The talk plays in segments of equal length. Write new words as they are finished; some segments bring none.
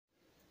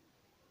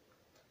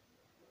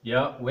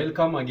Yeah,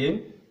 welcome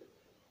again.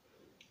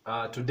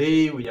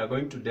 Today we are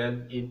going to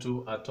delve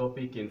into a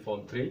topic in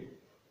Form 3,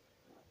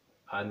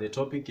 and the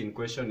topic in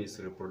question is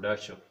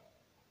reproduction.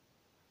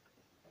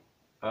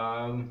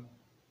 Um,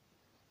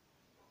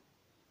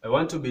 I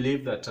want to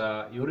believe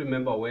that you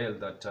remember well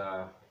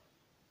that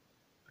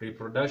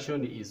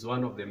reproduction is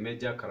one of the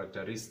major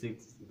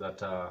characteristics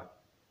that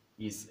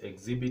is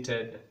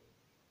exhibited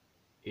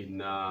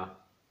in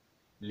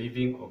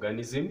living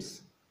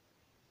organisms.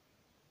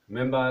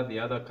 Remember the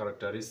other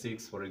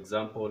characteristics, for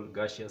example,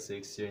 gaseous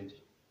exchange,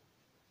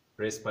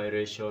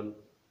 respiration,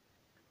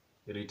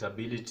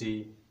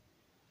 irritability,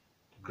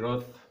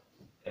 growth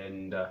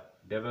and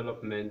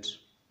development,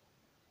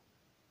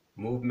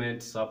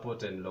 movement,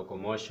 support and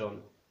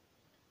locomotion,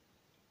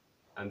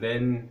 and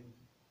then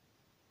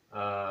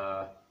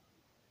uh,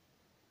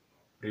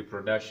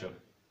 reproduction.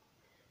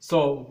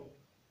 So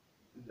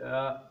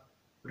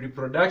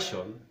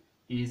reproduction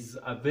is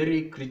a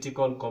very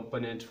critical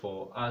component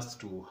for us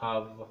to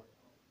have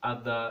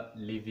other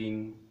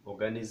living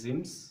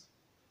organisms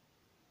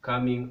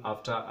coming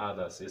after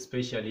others,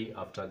 especially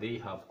after they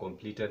have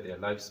completed their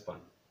lifespan.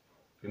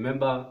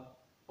 Remember,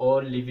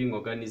 all living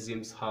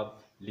organisms have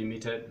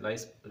limited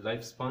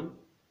lifespan,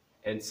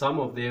 and some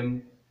of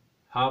them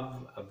have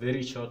a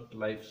very short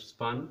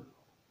lifespan,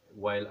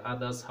 while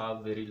others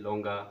have very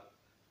longer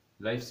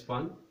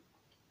lifespan.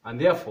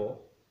 And therefore,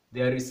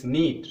 there is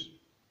need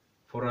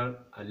for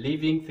a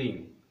living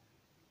thing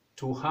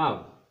to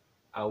have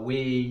a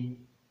way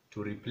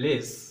to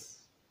replace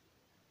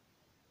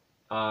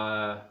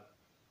uh,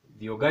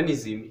 the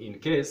organism in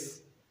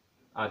case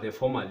the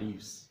former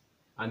leaves.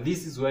 And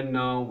this is when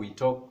now we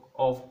talk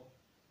of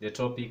the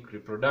topic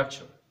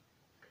reproduction.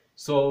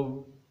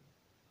 So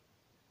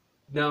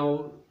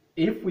now,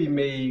 if we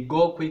may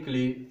go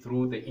quickly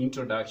through the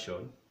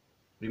introduction,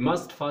 we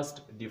must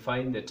first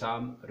define the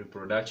term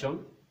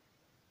reproduction,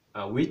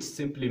 which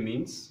simply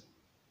means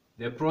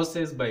the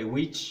process by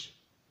which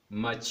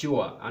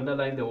mature,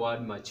 underline the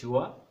word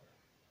mature,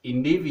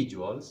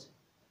 individuals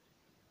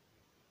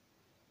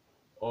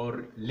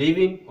or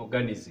living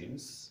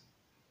organisms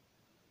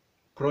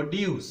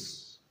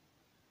produce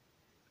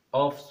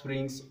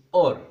offsprings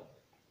or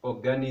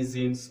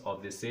organisms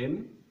of the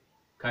same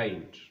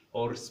kind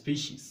or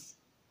species.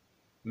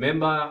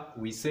 Remember,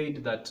 we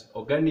said that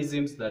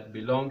organisms that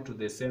belong to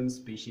the same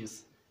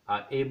species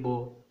are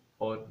able,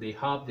 or they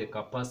have the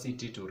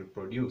capacity to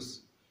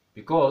reproduce,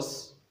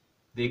 because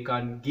they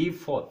can give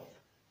forth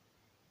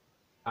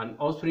an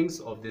offspring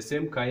of the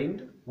same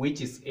kind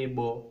which is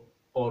able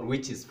or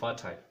which is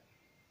fertile.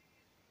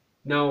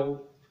 Now,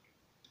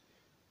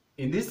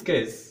 in this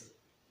case,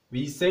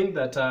 we saying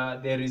that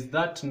there is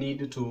that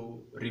need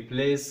to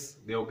replace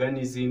the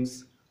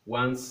organisms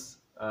once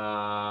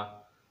the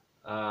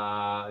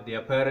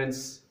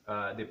parents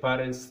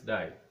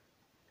die,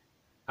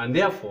 and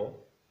therefore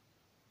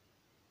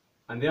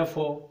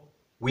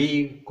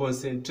we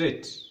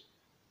concentrate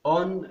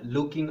on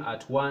looking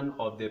at one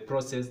of the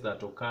process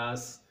that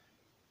occurs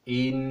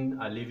in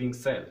a living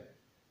cell,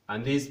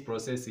 and this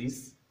process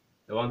is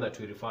the one that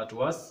we refer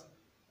to as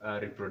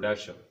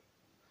reproduction.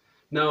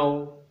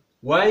 Now,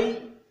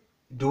 why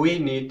do we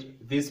need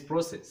this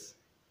process?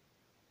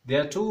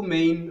 There are two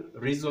main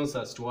reasons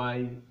as to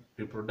why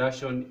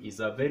reproduction is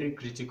a very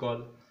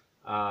critical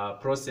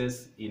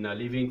process in a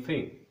living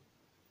thing.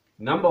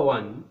 Number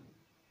one,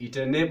 it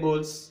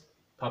enables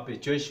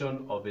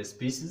perpetuation of a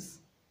species,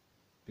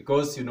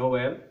 because you know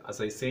well,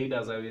 as I said,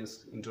 as I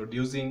was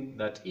introducing,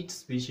 that each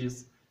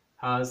species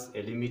has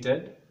a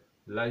limited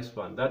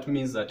lifespan. That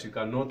means that you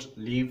cannot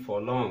live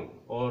for long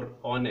or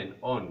on and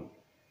on.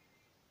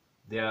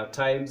 There are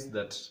times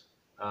that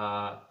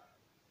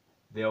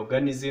the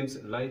organism's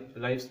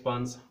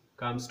lifespans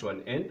comes to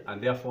an end,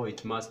 and therefore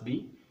it must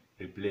be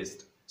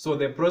replaced. So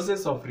the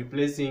process of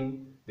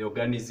replacing the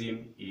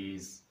organism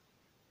is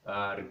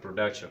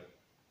reproduction.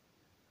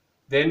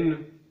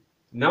 Then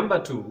number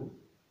two,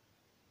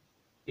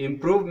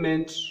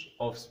 improvement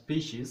of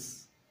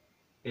species,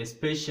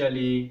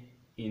 especially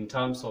in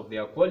terms of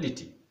their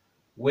quality,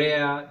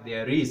 where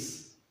there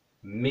is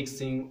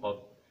mixing of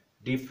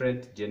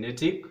different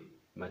genetic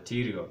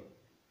material.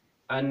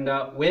 And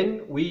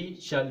when we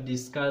shall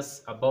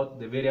discuss about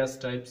the various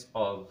types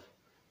of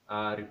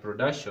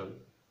reproduction,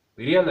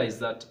 we realize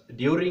that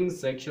during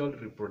sexual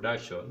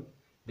reproduction,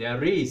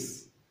 there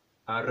is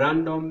a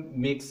random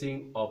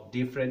mixing of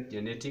different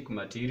genetic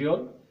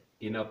material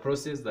in a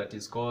process that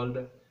is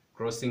called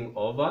crossing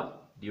over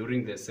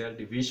during the cell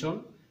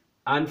division.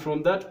 And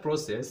from that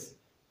process,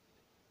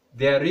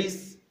 there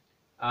is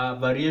a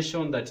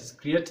variation that is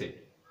created.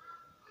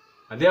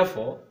 And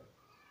therefore,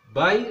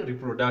 by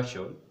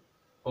reproduction,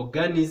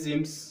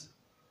 organisms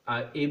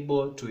are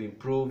able to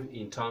improve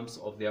in terms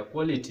of their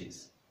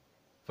qualities.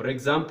 For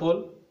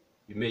example,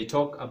 we may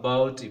talk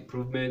about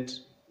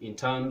improvement in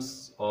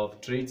terms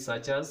of traits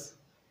such as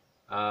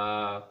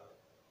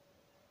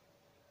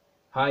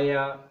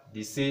higher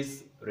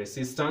disease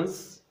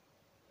resistance,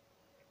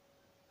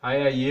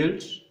 higher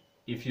yield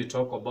if you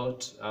talk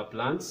about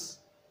plants,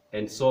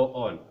 and so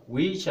on.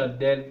 We shall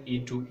delve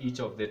into each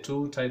of the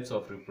two types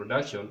of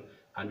reproduction,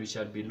 and we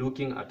shall be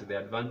looking at the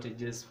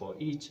advantages for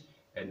each,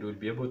 and we'll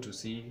be able to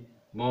see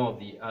more of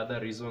the other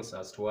reasons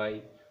as to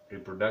why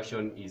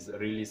reproduction is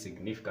really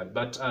significant.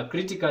 But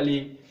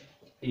critically,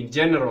 in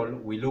general,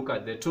 we look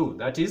at the two.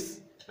 That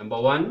is, number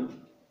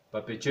one,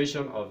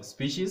 perpetuation of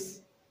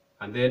species,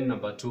 and then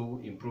number two,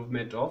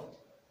 improvement of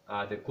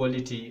the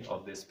quality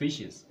of the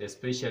species,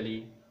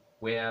 especially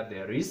where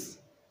there is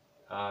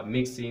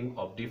mixing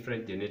of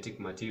different genetic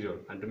material.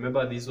 And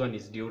remember, this one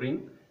is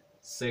during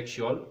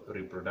sexual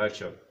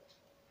reproduction.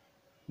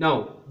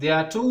 Now, there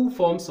are two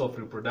forms of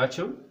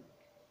reproduction.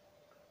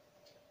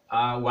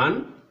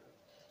 One,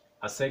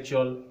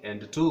 asexual,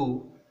 and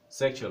two,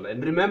 sexual.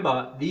 And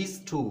remember, these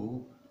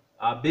two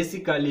are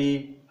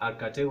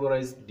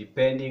categorized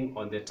depending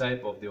on the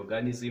type of the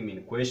organism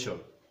in question.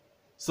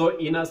 So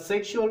in a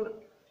sexual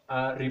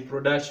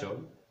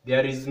reproduction,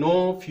 there is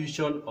no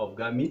fusion of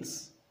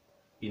gametes.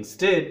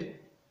 Instead,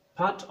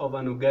 part of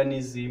an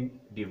organism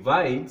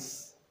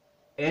divides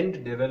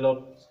and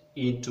develops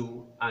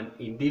into an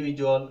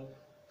individual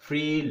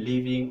free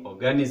living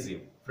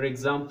organism. For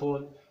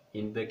example,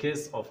 in the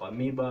case of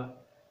amoeba,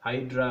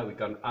 hydra, we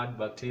can add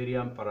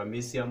bacterium,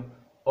 paramecium,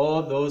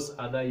 all those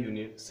other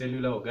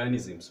unicellular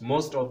organisms.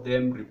 Most of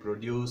them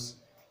reproduce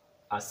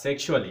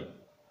asexually.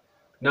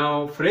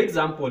 Now, for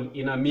example,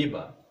 in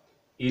amoeba,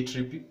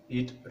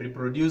 it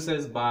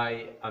reproduces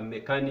by a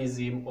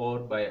mechanism or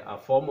by a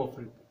form of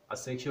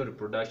asexual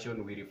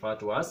reproduction we refer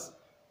to as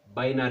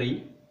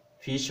binary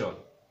fission.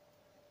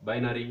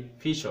 Binary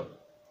fission.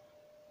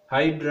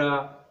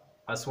 Hydra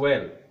as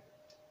well,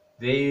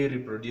 they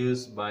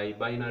reproduce by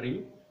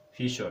binary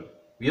fission.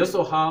 We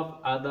also have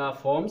other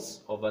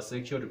forms of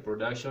asexual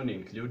reproduction,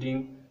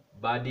 including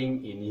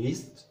budding in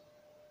yeast,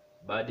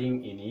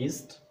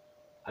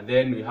 and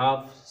then we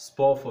have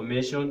spore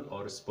formation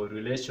or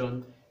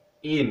sporulation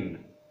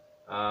in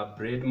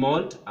bread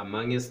mold,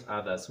 amongst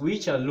others. We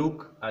shall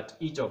look at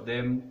each of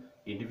them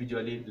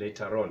individually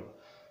later on.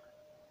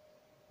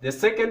 The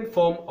second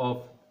form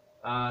of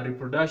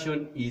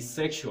reproduction is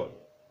sexual.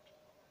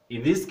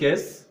 In this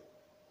case,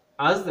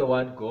 as the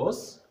word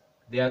goes,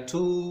 there are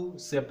two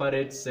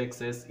separate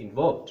sexes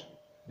involved.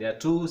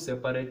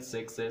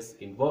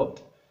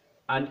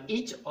 And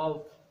each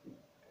of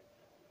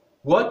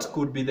what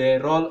could be the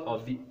role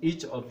of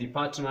each of the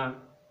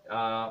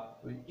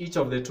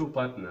two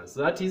partners,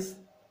 that is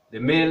the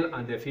male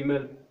and the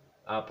female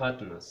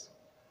partners.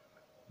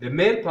 The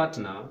male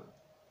partner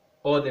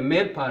or the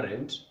male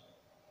parent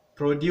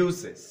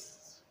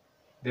produces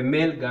the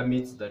male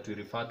gametes that we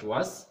refer to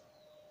as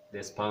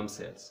the sperm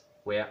cells,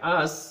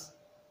 whereas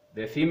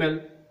the female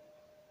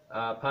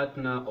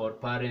partner or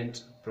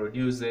parent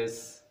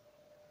produces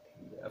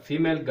a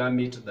female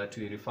gamete that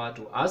we refer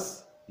to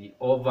as the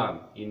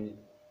ovum. In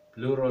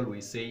plural,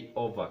 we say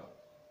ova.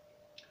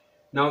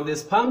 Now, the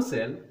sperm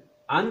cell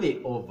and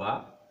the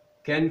ova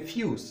can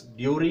fuse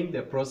during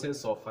the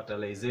process of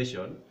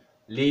fertilization,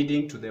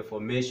 leading to the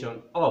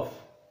formation of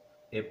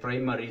a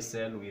primary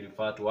cell we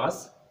refer to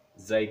as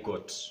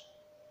zygote.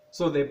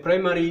 So the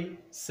primary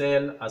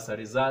cell, as a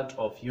result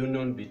of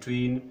union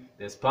between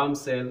the sperm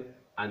cell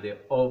and the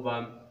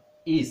ovum,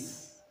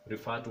 is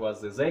referred to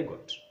as the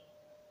zygote.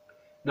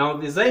 Now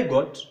the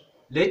zygote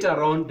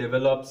later on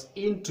develops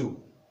into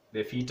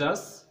the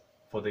fetus,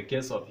 for the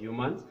case of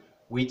human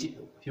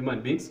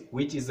beings,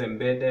 which is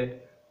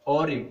embedded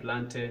or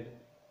implanted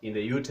in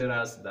the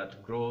uterus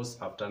that grows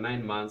after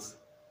 9 months,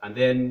 and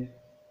then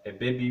a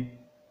baby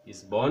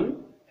is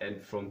born,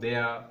 and from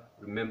there,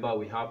 remember,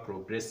 we have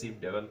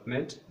progressive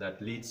development that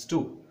leads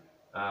to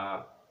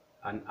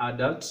an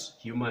adult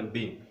human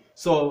being.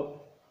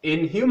 So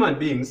in human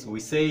beings, we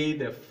say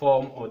the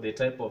form or the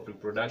type of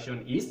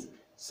reproduction is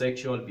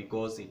sexual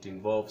because it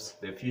involves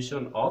the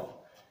fusion of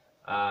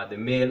the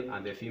male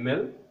and the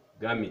female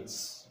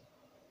gametes.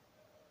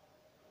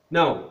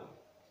 Now,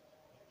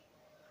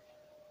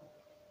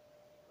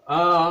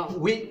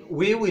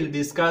 we will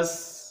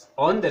discuss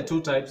on the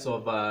two types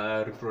of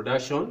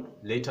reproduction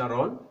later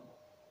on,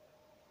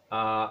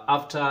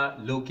 after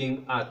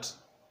looking at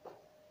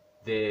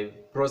the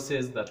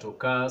process that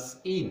occurs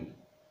in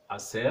a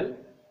cell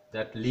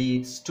that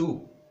leads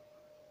to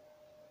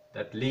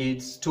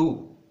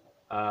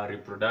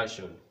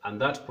reproduction,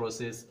 and that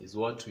process is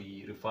what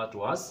we refer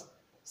to as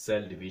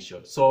cell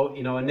division. So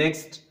in our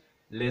next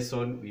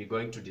lesson, we're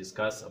going to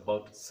discuss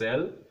about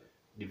cell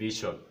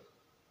division.